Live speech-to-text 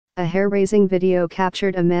A hair-raising video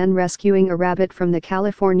captured a man rescuing a rabbit from the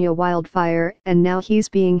California wildfire, and now he's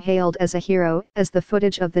being hailed as a hero as the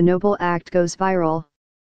footage of the noble act goes viral.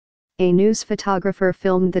 A news photographer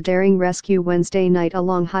filmed the daring rescue Wednesday night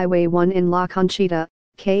along Highway 1 in La Conchita,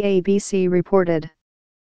 KABC reported.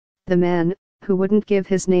 The man, who wouldn't give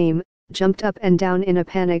his name, jumped up and down in a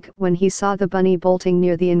panic when he saw the bunny bolting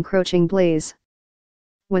near the encroaching blaze.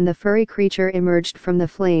 When the furry creature emerged from the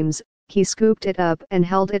flames, he scooped it up and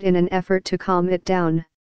held it in an effort to calm it down.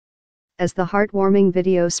 As the heartwarming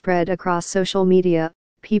video spread across social media,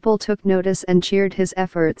 people took notice and cheered his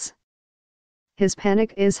efforts. His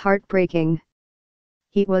panic is heartbreaking.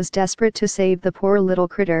 He was desperate to save the poor little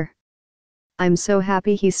critter. I'm so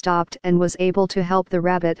happy he stopped and was able to help the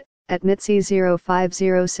rabbit,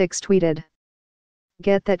 @Mitzi0506 tweeted.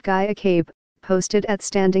 Get that guy a cape, posted at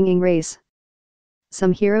Standing Race.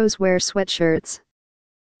 Some heroes wear sweatshirts.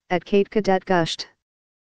 Kate Cadet gushed.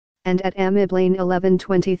 And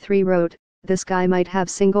 @Amiblane1123 wrote, this guy might have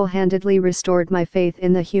single-handedly restored my faith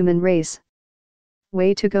in the human race.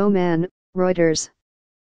 Way to go, man. Reuters.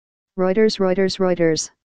 Reuters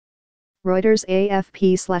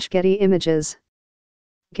AFP/Getty Images.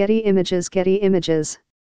 Getty Images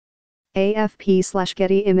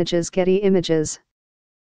AFP/Getty Images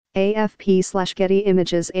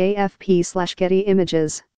AFP/Getty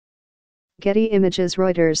Images Getty Images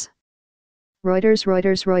Reuters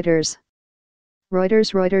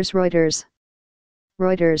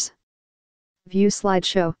View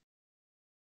slideshow.